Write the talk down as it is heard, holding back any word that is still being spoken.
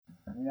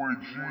Yeah,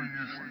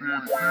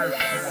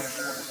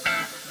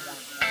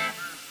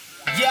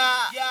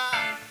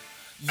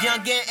 young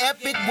and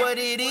epic, what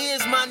it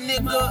is, my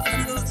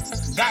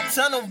nigga. Got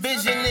tunnel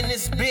vision in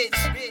this bitch.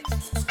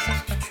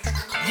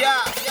 Yeah,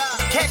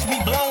 catch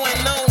me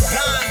blowing on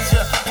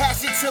ganja.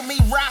 Pass it to me,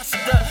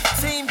 roster.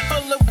 Team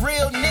full of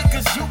real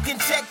niggas, you can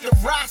check the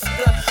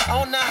roster.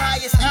 On the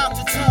highest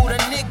altitude, a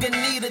nigga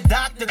need a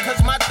doctor.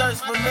 Cause my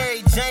thirst for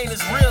Mary Jane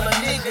is real. A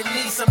nigga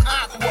need some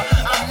aqua.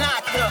 I'm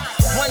not the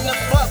one to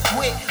fuck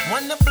with,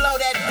 one to blow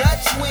that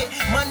Dutch with.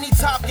 Money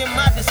talking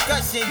my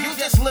discussion, you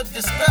just look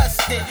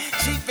disgusting.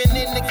 Chiefin'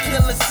 in the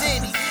killer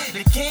city,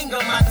 the king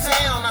of my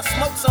town. I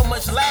smoke so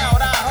much loud,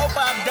 I hope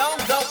I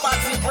don't go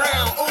Foxy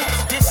Brown. Ooh,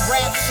 this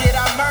rap shit,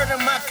 I murder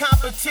my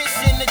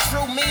competition. The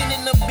true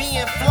meaning of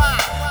being fly,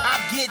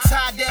 I get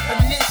high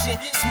definition,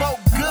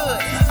 smoke good.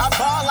 I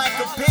ball like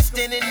a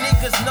piston and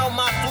niggas know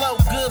my flow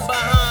good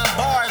behind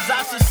bars.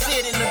 I should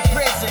sit in the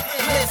prison.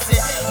 Listen,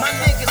 my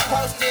niggas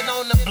posted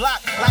on the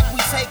block like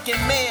we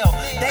taking mail.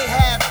 They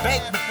have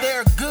baked, but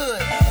they're good.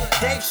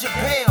 Dave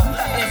Chappelle,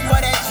 and for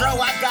that dro,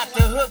 I got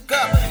the hook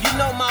up. You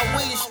know my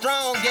weed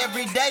strong.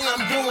 Every day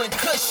I'm doing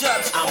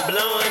push-ups. I'm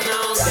blowing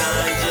on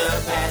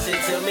ganja, pass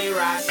it to me,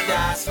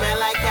 Rasta. Smell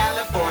like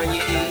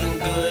California, eating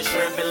good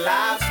shrimp and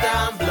lobster.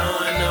 I'm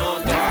blowing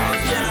on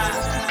ganja.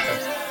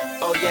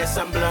 Oh yes,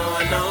 I'm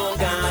blowing on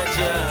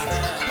ganja.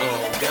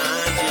 Oh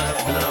ganja,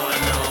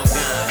 blowing on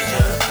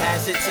ganja.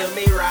 Pass it to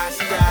me,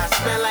 Rasta.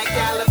 Smell like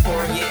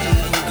California,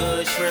 eating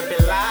good shrimp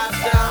and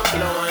lobster. I'm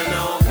blowing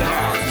on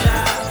ganja.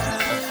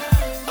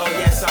 Oh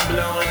yes, I'm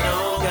blowing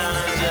on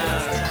ganja.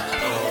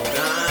 Oh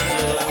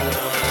ganja,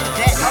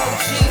 that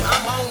OG,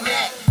 I'm on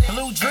that.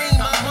 Blue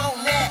Dream, I'm on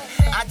that.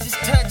 I just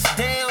touched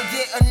down,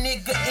 yeah, a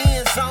nigga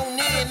in, zone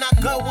in. I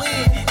go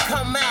in,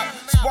 come out,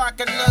 spark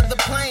another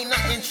plane.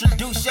 I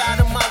introduce y'all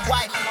to my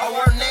wife, oh,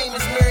 her name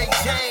is Mary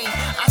Jane.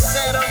 I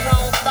set her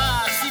on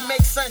fire, she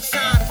makes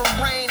sunshine from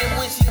rain. And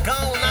when she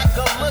gone, I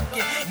go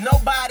looking,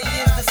 nobody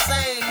is the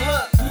same.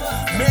 Look,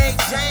 Mary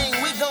Jane,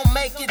 we gon'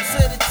 make it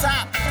to the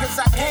top, cause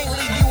I can't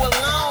leave you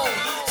alone.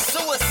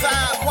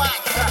 Suicide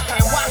watch,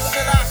 and why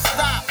should I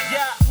stop?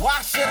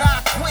 Why should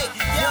I quit?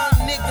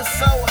 Young nigga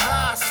so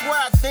high, I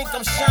swear I think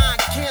I'm Sean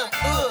Kemp.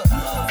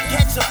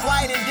 Catch a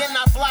flight and then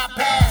I fly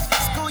past.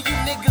 School you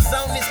niggas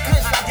on this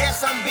kush, I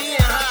guess I'm being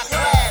high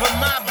class. But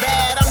my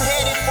bad, I'm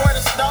headed for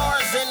the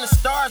stars, and the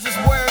stars is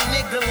where a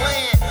nigga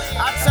land.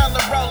 I tell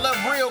her roll up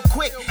real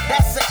quick,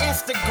 that's an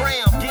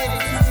Instagram. Get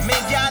it? Man,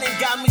 y'all done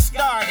got me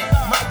started.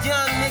 My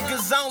young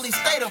niggas only,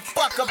 stay the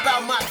fuck up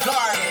out my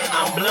garden.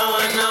 I'm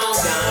blowing on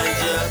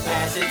ganja,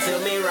 pass it to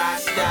me,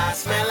 Rasta.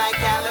 Smell like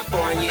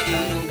California,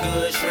 eating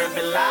good shrimp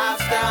and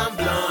lobster. I'm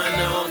blowing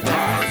on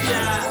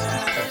ganja.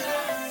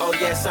 Oh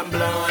yes, I'm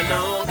blowing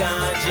on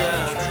ganja.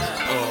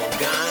 Oh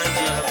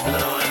ganja,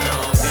 blowing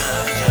on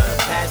ganja.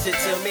 Pass it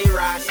to me,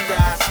 Rasta.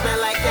 Smell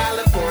like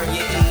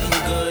California,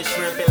 eating good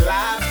shrimp and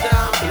lobster.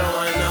 I'm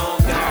blowing on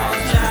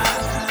ganja.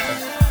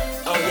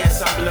 Oh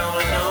yes, I'm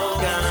blowing on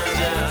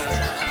ganja.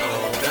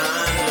 Oh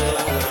ganja,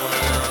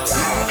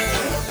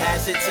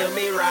 pass it to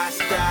me,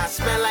 Rasta.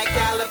 Smell like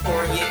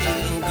California,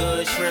 eating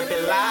good shrimp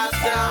and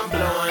lobster. I'm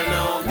blowing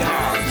on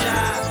ganja.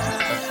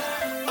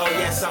 Oh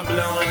yes, I'm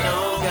blowing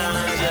on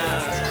ganja.